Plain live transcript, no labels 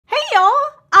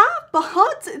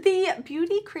bought the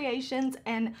Beauty Creations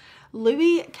and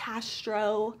Louie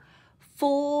Castro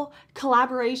full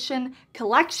collaboration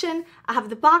collection. I have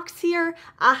the box here.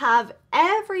 I have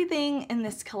everything in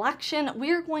this collection.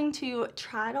 We are going to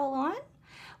try it all on.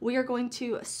 We are going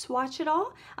to swatch it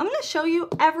all. I'm going to show you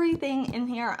everything in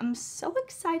here. I'm so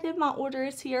excited my order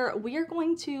is here. We are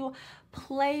going to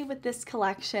play with this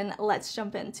collection. Let's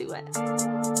jump into it.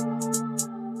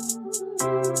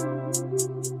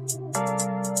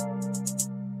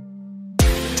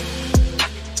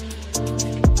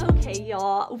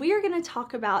 Y'all, we are going to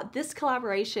talk about this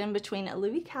collaboration between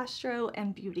Louie Castro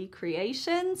and Beauty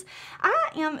Creations.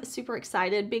 I am super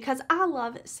excited because I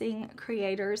love seeing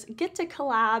creators get to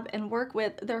collab and work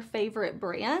with their favorite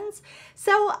brands.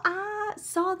 So I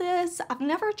saw this. I've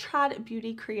never tried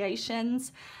Beauty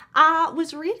Creations. I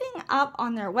was reading up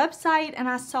on their website and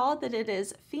I saw that it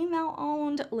is female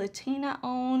owned, Latina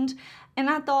owned, and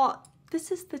I thought, this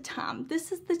is the time.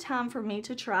 This is the time for me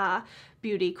to try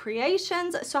Beauty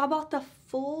Creations. So I bought the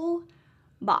full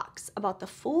box. I bought the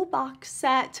full box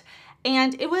set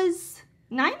and it was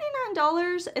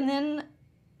 $99, and then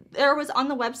there was on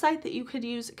the website that you could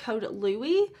use code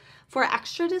Louie for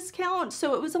extra discount.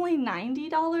 So it was only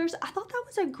 $90. I thought that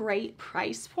was a great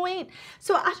price point.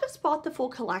 So I just bought the full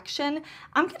collection.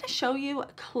 I'm going to show you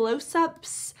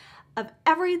close-ups of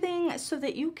everything so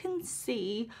that you can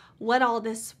see what all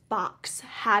this box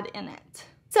had in it.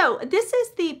 So this is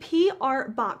the PR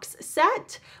box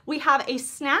set. We have a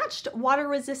Snatched Water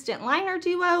Resistant Liner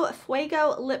Duo,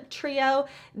 Fuego Lip Trio,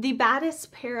 the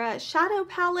Baddest Para Shadow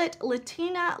Palette,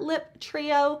 Latina Lip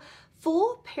Trio,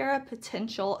 Full Para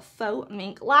Potential Faux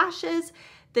Mink Lashes,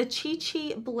 the Chi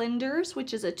Chi Blenders,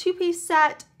 which is a 2-piece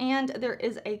set, and there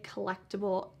is a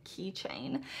collectible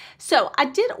keychain. So I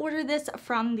did order this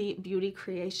from the Beauty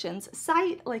Creations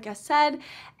site, like I said,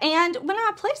 and when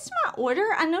I placed my order,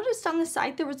 I noticed on the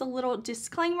site there was a little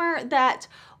disclaimer that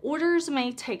orders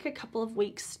may take a couple of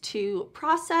weeks to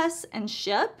process and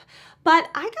ship, but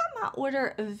I got my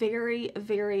order very,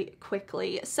 very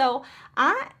quickly. So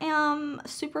I am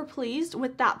super pleased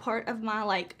with that part of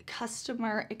my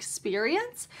customer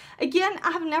experience. Again,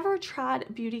 I have never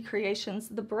tried Beauty Creations,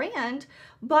 the brand,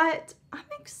 but I'm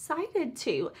excited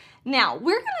to. Now,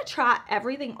 we're gonna try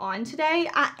everything on today.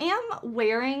 I am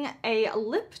wearing a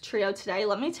lip trio today.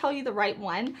 Let me tell you the right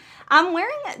one. I'm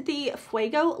wearing the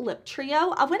Fuego Lip Trio.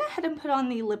 I went ahead and put on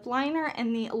the lip liner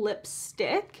and the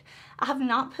lipstick. I have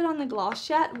not put on the gloss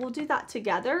yet. We'll do that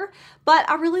together, but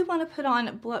I really want to put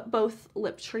on both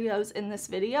lip trios in this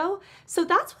video. So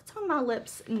that's what's on my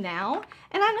lips now.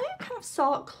 And I know you kind of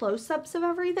saw close-ups of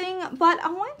everything, but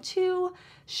I want to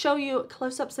show you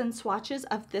close-ups and swatches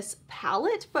of this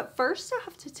palette. But first I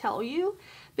have to tell you,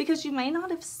 because you may not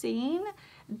have seen,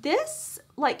 this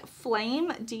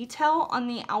flame detail on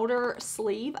the outer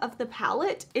sleeve of the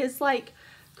palette is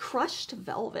crushed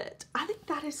velvet. I think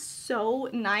that is so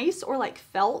nice, or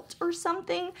felt or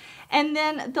something. And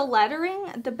then the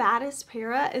lettering, the Baddest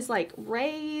Para, is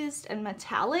raised and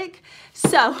metallic.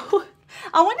 So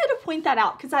I wanted to point that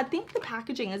out because I think the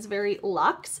packaging is very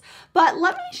luxe. But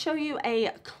let me show you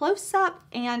a close-up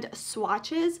and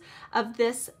swatches of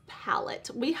this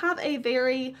palette. We have a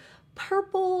very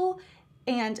purple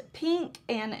and pink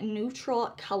and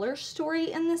neutral color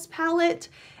story in this palette.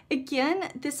 Again,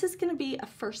 this is going to be a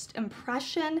first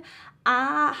impression.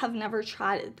 I have never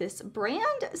tried this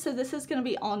brand, so this is going to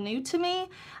be all new to me.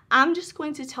 I'm just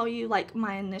going to tell you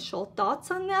my initial thoughts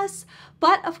on this,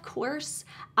 but of course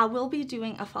I will be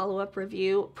doing a follow-up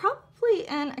review probably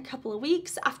in a couple of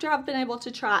weeks after I've been able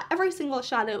to try every single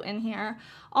shadow in here,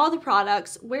 all the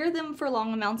products, wear them for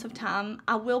long amounts of time.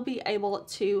 I will be able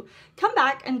to come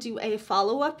back and do a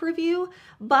follow-up review,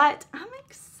 but I'm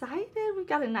excited. We've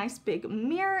got a nice big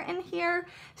mirror in here.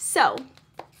 So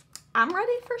I'm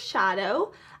ready for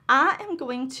shadow. I am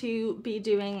going to be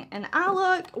doing an eye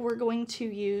look. We're going to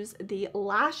use the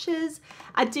lashes.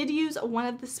 I did use one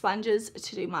of the sponges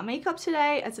to do my makeup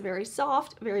today. It's very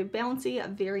soft, very bouncy,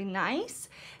 very nice.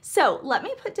 So let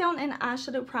me put down an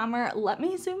eyeshadow primer. Let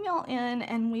me zoom y'all in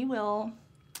and we will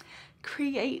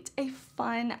create a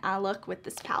fun eye look with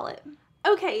this palette.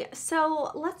 Okay,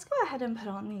 so let's go ahead and put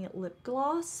on the lip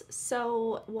gloss.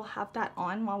 So we'll have that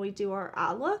on while we do our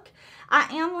eye look. I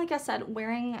am, like I said,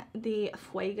 wearing the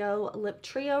Fuego Lip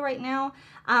Trio right now.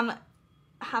 I'm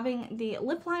having the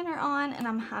lip liner on and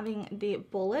I'm having the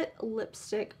bullet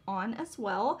lipstick on as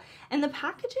well. And the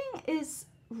packaging is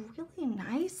really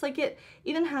nice. It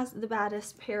even has the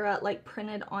Baddest Para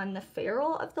printed on the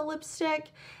ferrule of the lipstick.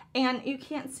 And you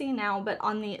can't see now, but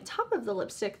on the top of the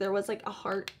lipstick there was a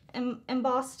heart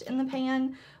embossed in the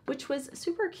pan, which was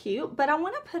super cute, but I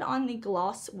want to put on the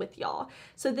gloss with y'all.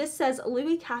 So this says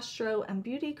Louie Castro and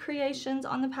Beauty Creations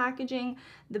on the packaging,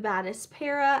 the Baddest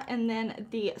Para, and then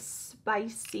the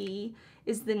Spicy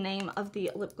is the name of the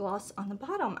lip gloss on the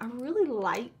bottom. I really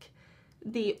like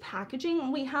the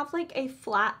packaging. We have like a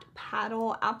flat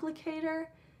paddle applicator,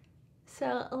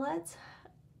 so let's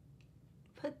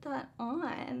put that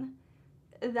on.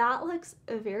 That looks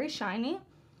very shiny.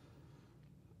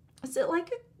 Is it like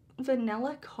a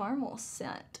vanilla caramel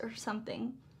scent or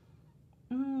something?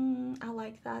 I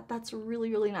like that. That's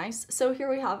really, really nice. So here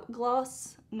we have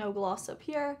gloss, no gloss up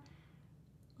here.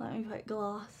 Let me put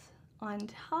gloss on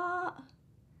top.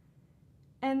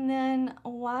 And then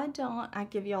why don't I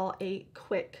give y'all a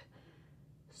quick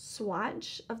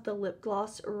swatch of the lip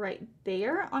gloss right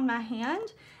there on my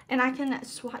hand, and I can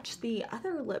swatch the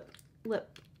other lip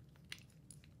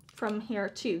from here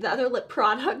too, the other lip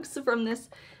products from this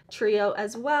trio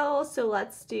as well. So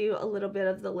let's do a little bit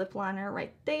of the lip liner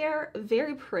right there.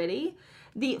 Very pretty.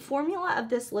 The formula of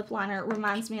this lip liner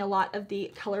reminds me a lot of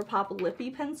the ColourPop Lippy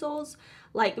pencils,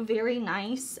 like very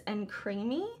nice and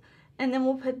creamy. And then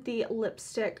we'll put the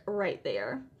lipstick right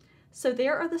there. So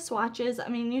there are the swatches. I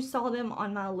mean, you saw them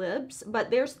on my lips,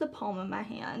 but there's the palm of my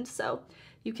hand, so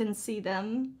you can see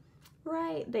them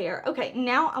right there. Okay,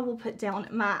 now I will put down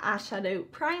my eyeshadow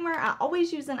primer. I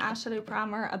always use an eyeshadow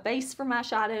primer, a base for my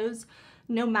shadows,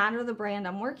 no matter the brand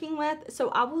I'm working with. So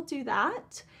I will do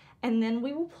that, and then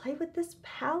we will play with this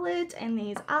palette and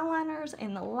these eyeliners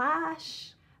and the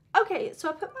lash. Okay, so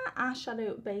I put my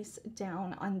eyeshadow base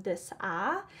down on this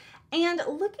eye, and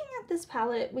looking at this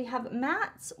palette, we have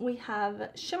mattes, we have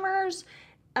shimmers,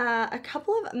 a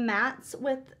couple of mattes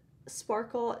with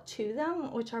sparkle to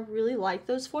them, which I really like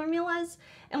those formulas,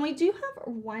 and we do have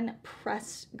one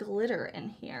pressed glitter in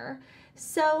here.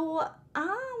 So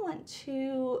I want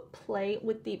to play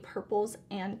with the purples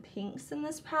and pinks in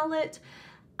this palette.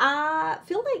 I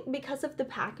feel like because of the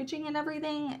packaging and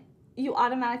everything, you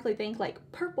automatically think like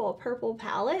purple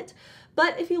palette,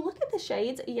 but if you look at the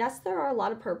shades, yes, there are a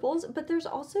lot of purples, but there's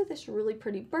also this really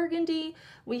pretty burgundy.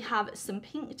 We have some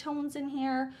pink tones in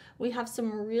here. We have some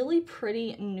really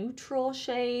pretty neutral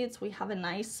shades. We have a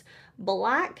nice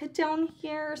black down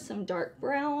here, some dark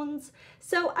browns.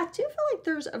 So I do feel like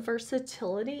there's a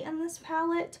versatility in this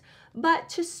palette, but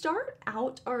to start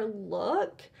out our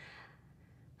look,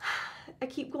 I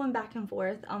keep going back and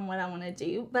forth on what I want to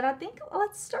do, but I think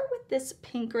let's start with this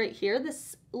pink right here.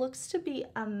 This looks to be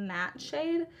a matte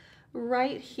shade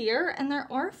right here, and there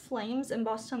are flames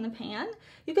embossed on the pan.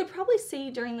 You could probably see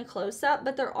during the close-up,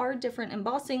 but there are different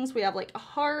embossings. We have like a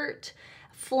heart,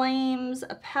 flames,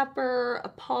 a pepper, a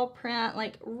paw print,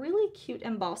 like really cute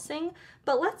embossing.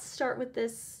 But let's start with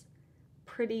this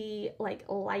pretty like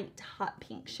light hot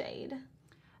pink shade.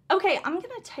 Okay, I'm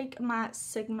gonna take my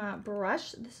Sigma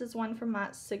brush. This is one from my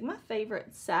Sigma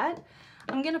favorite set.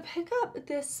 I'm gonna pick up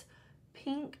this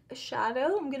pink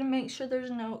shadow. I'm gonna make sure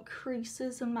there's no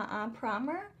creases in my eye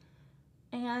primer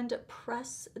and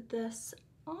press this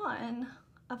on.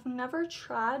 I've never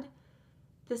tried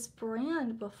this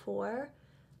brand before,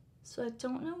 so I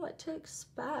don't know what to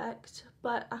expect,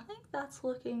 but I think that's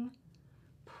looking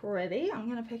pretty. I'm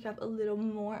gonna pick up a little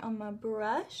more on my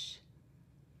brush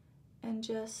and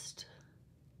just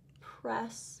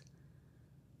press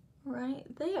right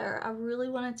there. I really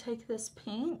want to take this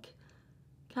pink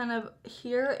kind of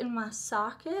here in my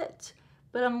socket,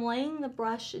 but I'm laying the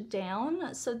brush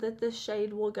down so that the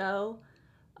shade will go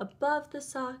above the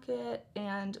socket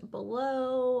and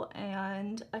below,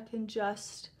 and I can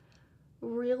just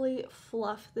really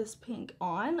fluff this pink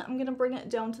on. I'm gonna bring it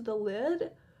down to the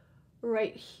lid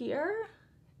right here,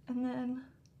 and then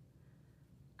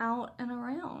out and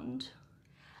around.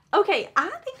 Okay, I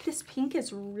think this pink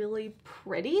is really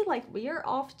pretty. Like, we are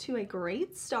off to a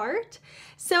great start.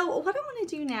 So what I want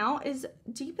to do now is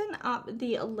deepen up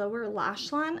the lower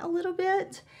lash line a little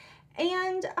bit,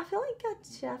 and I feel like I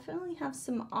definitely have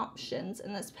some options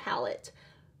in this palette.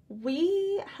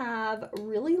 We have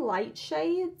really light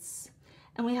shades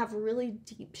and we have really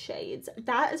deep shades.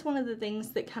 That is one of the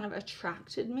things that kind of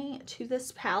attracted me to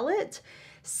this palette.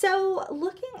 So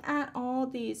looking at all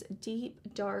these deep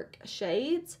dark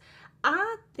shades,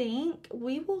 I think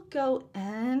we will go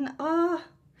in,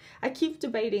 I keep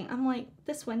debating. I'm like,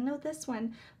 this one, no, this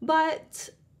one, but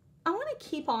I want to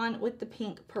keep on with the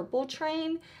pink purple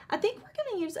train. I think we're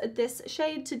going to use this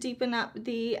shade to deepen up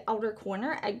the outer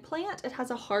corner, Eggplant. It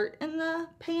has a heart in the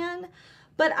pan,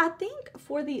 But I think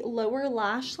for the lower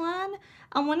lash line,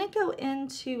 I want to go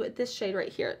into this shade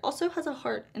right here. It also has a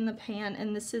heart in the pan,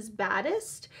 and this is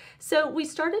Baddest. So we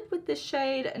started with this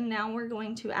shade, and now we're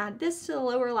going to add this to the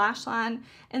lower lash line,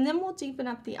 and then we'll deepen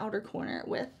up the outer corner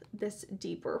with this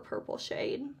deeper purple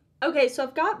shade. Okay, so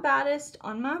I've got Baddest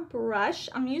on my brush.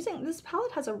 I'm using, this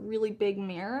palette has a really big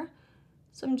mirror,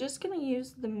 so I'm just going to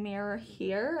use the mirror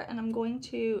here, and I'm going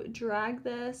to drag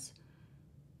this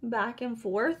back and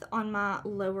forth on my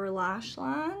lower lash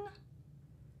line.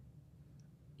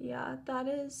 Yeah,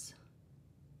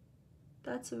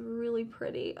 that's really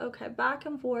pretty. Okay, back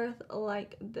and forth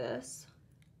like this.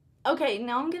 Okay,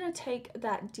 now I'm gonna take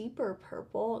that deeper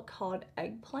purple called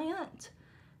Eggplant,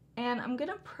 and I'm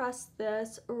gonna press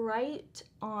this right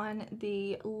on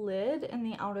the lid in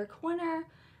the outer corner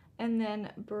and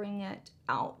then bring it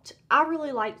out. I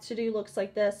really like to do looks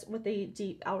like this with a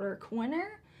deep outer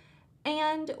corner.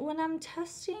 And when I'm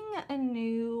testing a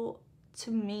new, to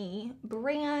me,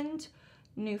 brand,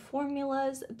 new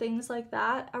formulas, things like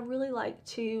that, I really like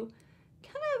to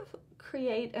kind of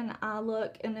create an eye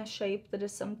look in a shape that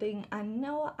is something I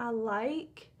know I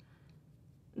like.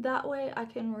 That way I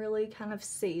can really kind of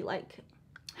see like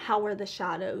how are the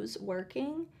shadows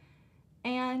working.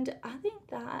 And I think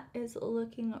that is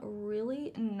looking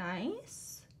really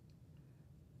nice.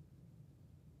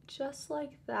 Just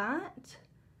like that.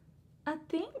 I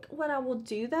think what I will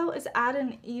do though is add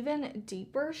an even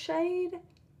deeper shade.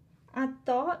 I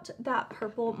thought that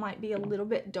purple might be a little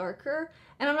bit darker,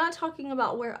 and I'm not talking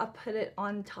about where I put it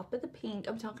on top of the pink.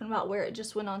 I'm talking about where it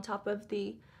just went on top of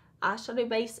the eyeshadow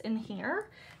base in here.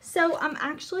 So I'm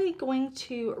actually going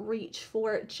to reach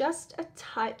for just a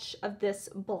touch of this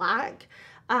black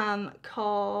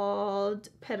called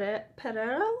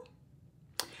Perero.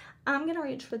 I'm going to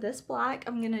reach for this black.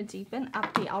 I'm going to deepen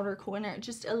up the outer corner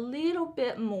just a little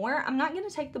bit more. I'm not going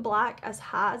to take the black as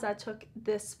high as I took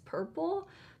this purple,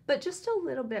 but just a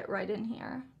little bit right in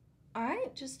here. All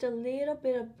right, just a little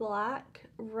bit of black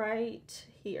right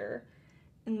here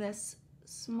in this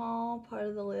small part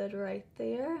of the lid right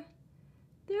there.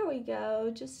 There we go,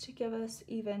 just to give us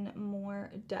even more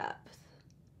depth.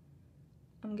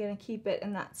 I'm going to keep it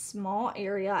in that small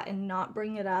area and not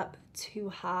bring it up too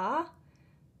high.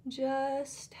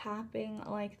 Just tapping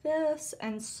like this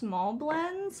and small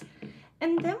blends.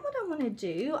 And then what I want to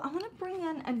do, I want to bring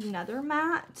in another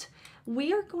matte.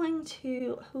 We are going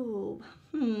to,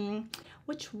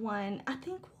 which one? I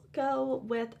think we'll go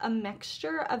with a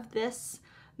mixture of this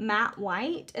matte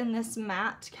white and this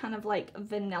matte kind of like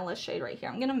vanilla shade right here.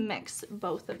 I'm going to mix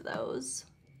both of those.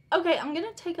 Okay, I'm going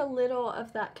to take a little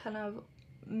of that kind of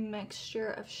mixture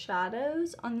of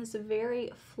shadows on this very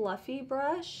fluffy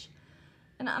brush.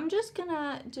 And I'm just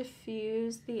gonna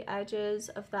diffuse the edges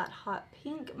of that hot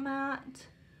pink matte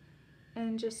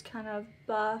and just kind of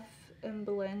buff and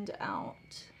blend out.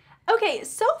 Okay,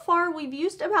 so far we've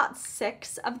used about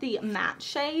 6 of the matte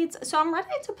shades, so I'm ready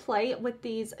to play with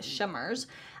these shimmers.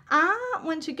 I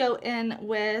want to go in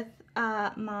with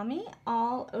Mommy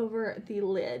all over the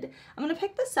lid. I'm going to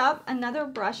pick this up, another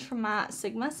brush from my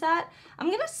Sigma set. I'm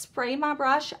going to spray my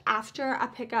brush after I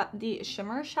pick up the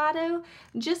shimmer shadow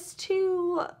just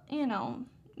to, you know,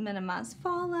 minimize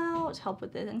fallout, help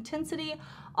with the intensity,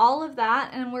 all of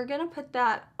that, and we're going to put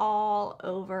that all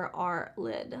over our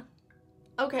lid.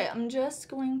 Okay, I'm just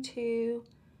going to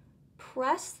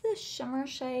press the shimmer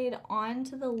shade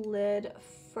onto the lid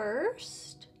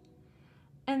first.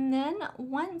 And then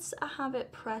once I have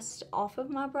it pressed off of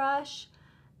my brush,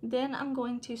 then I'm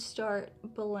going to start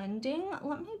blending.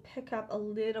 Let me pick up a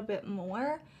little bit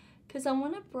more because I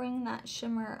want to bring that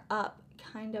shimmer up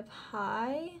kind of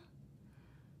high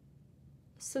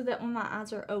so that when my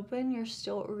eyes are open, you're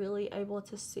still really able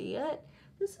to see it.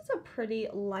 This is a pretty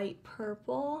light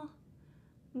purple.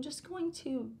 I'm just going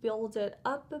to build it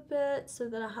up a bit so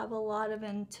that I have a lot of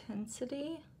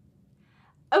intensity.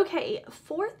 Okay,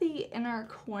 for the inner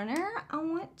corner, I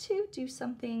want to do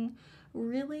something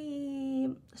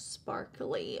really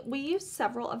sparkly. We use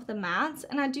several of the mattes,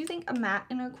 and I do think a matte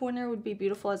inner corner would be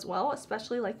beautiful as well,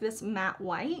 especially like this matte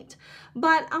white.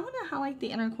 But I want to highlight the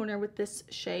inner corner with this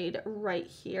shade right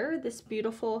here, this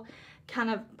beautiful kind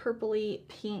of purpley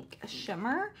pink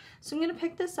shimmer. So I'm going to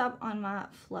pick this up on my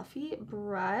fluffy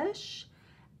brush,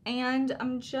 and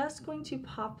I'm just going to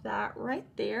pop that right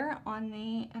there on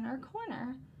the inner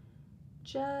corner.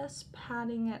 Just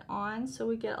patting it on so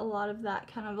we get a lot of that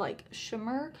kind of like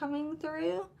shimmer coming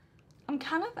through. I'm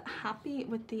kind of happy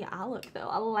with the eye look though.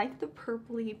 I like the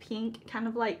purpley pink, kind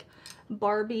of like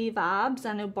Barbie vibes.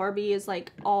 I know Barbie is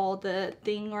like all the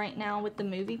thing right now with the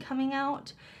movie coming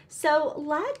out. So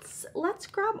let's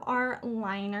grab our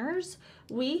liners.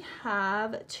 We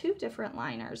have two different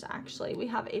liners actually. We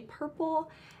have a purple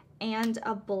and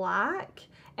a black,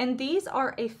 and these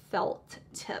are a felt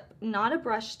tip, not a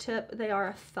brush tip. They are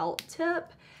a felt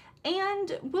tip.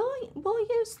 And we'll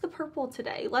use the purple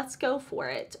today. Let's go for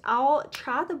it. I'll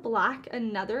try the black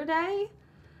another day,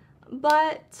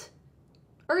 but,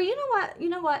 or you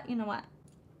know what?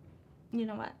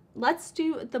 Let's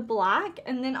do the black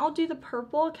and then I'll do the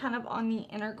purple kind of on the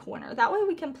inner corner. That way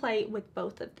we can play with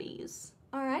both of these.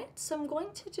 All right, so I'm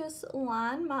going to just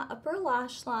line my upper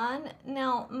lash line.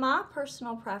 Now, my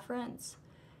personal preference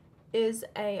is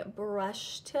a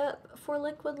brush tip for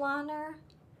liquid liner,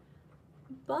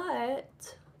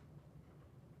 but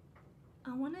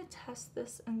I want to test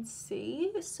this and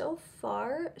see. So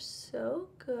far, so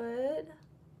good.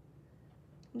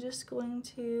 I'm just going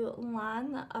to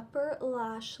line the upper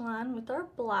lash line with our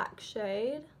black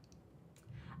shade.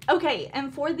 Okay,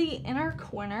 and for the inner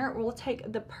corner, we'll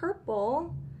take the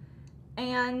purple,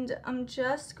 and I'm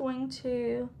just going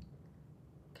to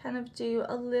kind of do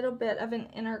a little bit of an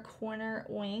inner corner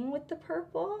wing with the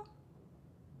purple.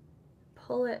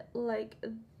 Pull it like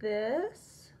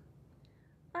this.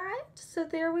 All right, so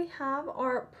there we have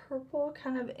our purple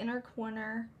kind of inner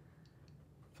corner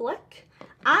flick.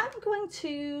 I'm going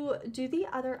to do the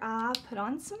other eye, put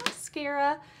on some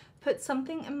mascara, put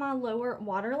something in my lower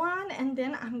waterline, and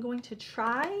then I'm going to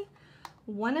try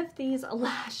one of these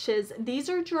lashes. These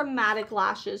are dramatic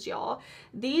lashes, y'all.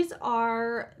 These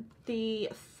are the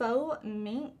faux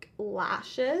mink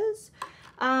lashes.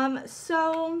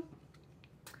 So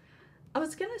I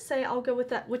was gonna say I'll go with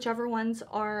that, whichever ones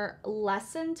are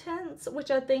less intense, which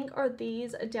I think are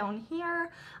these down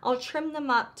here. I'll trim them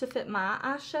up to fit my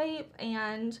eye shape,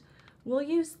 and we'll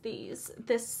use these,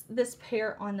 this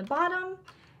pair on the bottom,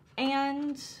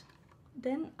 and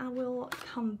then I will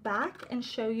come back and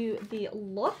show you the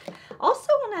look. Also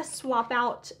want to swap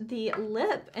out the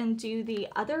lip and do the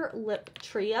other lip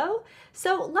trio.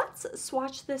 So let's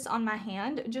swatch this on my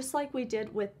hand, just like we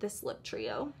did with this lip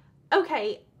trio.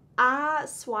 Okay, I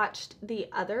swatched the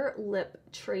other lip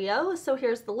trio. So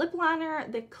here's the lip liner,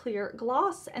 the clear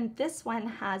gloss, and this one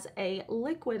has a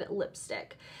liquid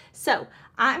lipstick. So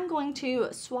I'm going to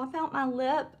swap out my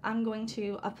lip. I'm going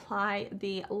to apply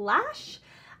the lash.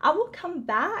 I will come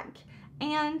back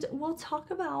and we'll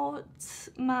talk about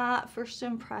my first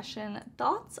impression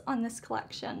thoughts on this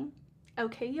collection.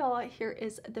 Okay, y'all, here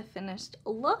is the finished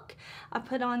look. I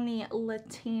put on the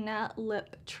Latina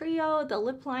lip trio, the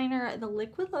lip liner, the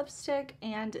liquid lipstick,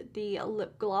 and the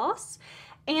lip gloss.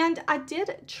 And I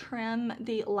did trim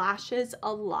the lashes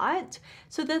a lot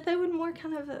so that they would more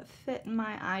kind of fit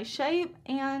my eye shape.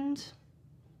 And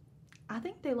I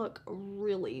think they look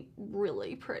really,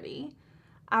 really pretty.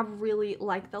 I really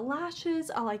like the lashes.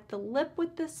 I like the lip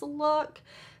with this look.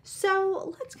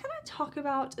 So let's kind of talk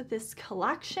about this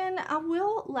collection. I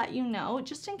will let you know,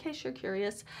 just in case you're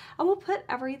curious, I will put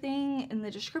everything in the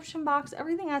description box.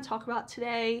 Everything I talk about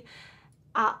today,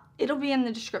 it'll be in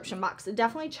the description box. So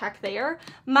definitely check there.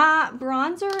 My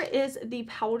bronzer is the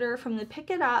powder from the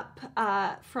Pick It Up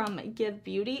from Give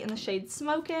Beauty in the shade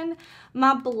Smokin.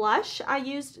 My blush, I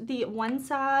used the One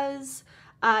Size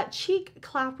Cheek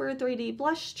Clapper 3D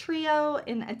Blush Trio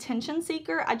in Attention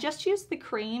Seeker. I just used the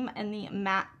cream and the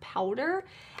matte powder.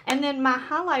 And then my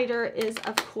highlighter is,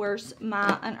 of course,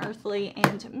 my Unearthly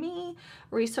and Me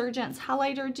Resurgence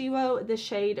Highlighter Duo, the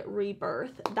shade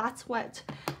Rebirth. That's what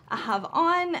I have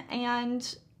on.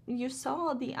 And you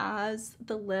saw the eyes,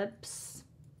 the lips,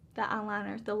 the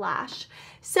eyeliner, the lash.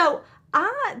 So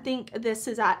I think this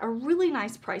is at a really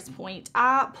nice price point.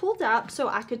 I pulled up so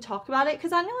I could talk about it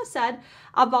because I know I said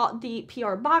I bought the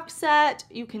PR box set.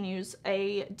 You can use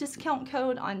a discount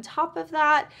code on top of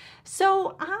that.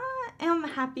 So I am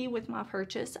happy with my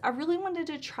purchase. I really wanted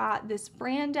to try this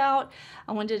brand out.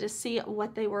 I wanted to see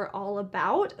what they were all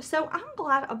about. So I'm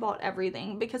glad I bought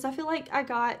everything because I feel like I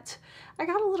got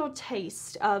a little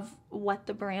taste of what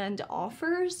the brand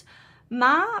offers.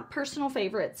 My personal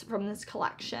favorites from this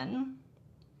collection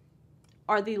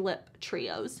are the lip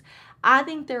trios. I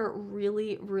think they're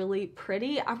really, really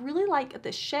pretty. I really like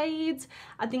the shades.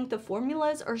 I think the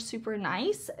formulas are super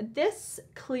nice. This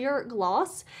clear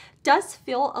gloss does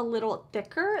feel a little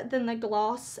thicker than the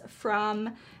gloss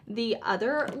from the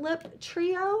other lip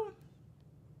trio,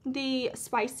 the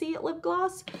spicy lip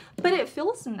gloss, but it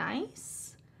feels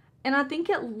nice. and I think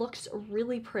it looks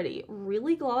really pretty,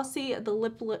 really glossy. The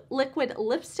liquid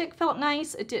lipstick felt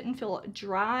nice. It didn't feel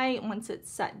dry once it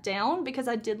set down because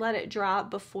I did let it dry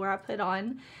before I put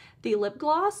on the lip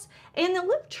gloss. And the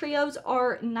lip trios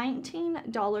are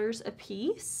 $19 a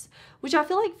piece, which I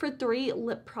feel like for 3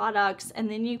 lip products, and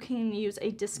then you can use a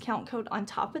discount code on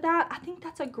top of that, I think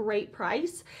that's a great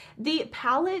price. The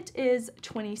palette is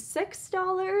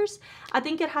 $26. I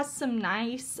think it has some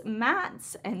nice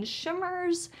mattes and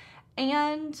shimmers,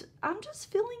 and I'm just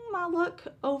feeling my look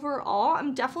overall.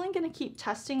 I'm definitely going to keep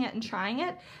testing it and trying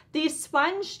it. The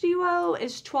sponge duo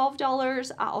is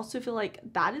 $12. I also feel like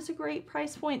that is a great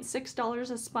price point,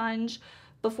 $6 a sponge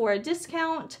before a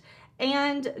discount.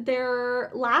 And their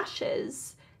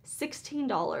lashes,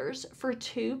 $16 for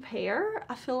 2 pair.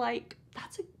 I feel like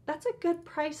that's a good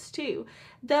price too.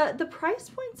 The price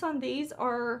points on these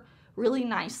are really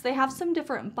nice. They have some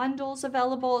different bundles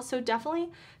available, so definitely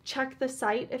check the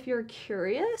site if you're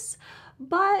curious.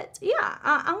 But yeah,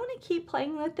 I want to keep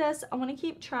playing with this. I want to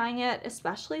keep trying it,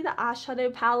 especially the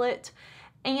eyeshadow palette.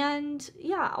 And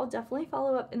yeah, I'll definitely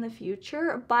follow up in the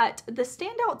future. But the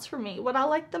standouts for me, what I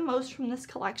like the most from this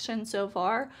collection so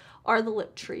far, are the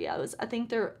lip trios. I think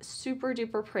they're super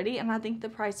duper pretty, and I think the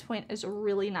price point is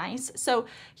really nice. So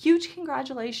huge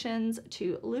congratulations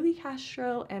to Louie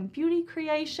Castro and Beaute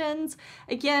Creations.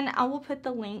 Again, I will put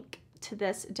the link to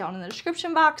this down in the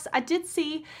description box. I did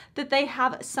see that they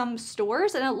have some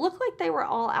stores, and it looked like they were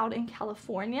all out in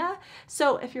California.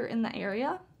 So if you're in the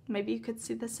area, maybe you could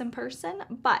see this in person.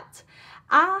 But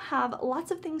I have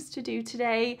lots of things to do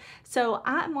today, so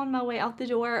I'm on my way out the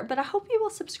door. But I hope you will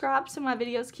subscribe so my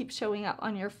videos keep showing up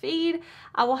on your feed.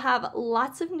 I will have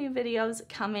lots of new videos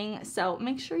coming, so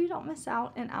make sure you don't miss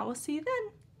out, and I will see you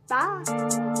then.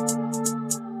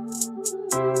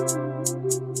 Bye!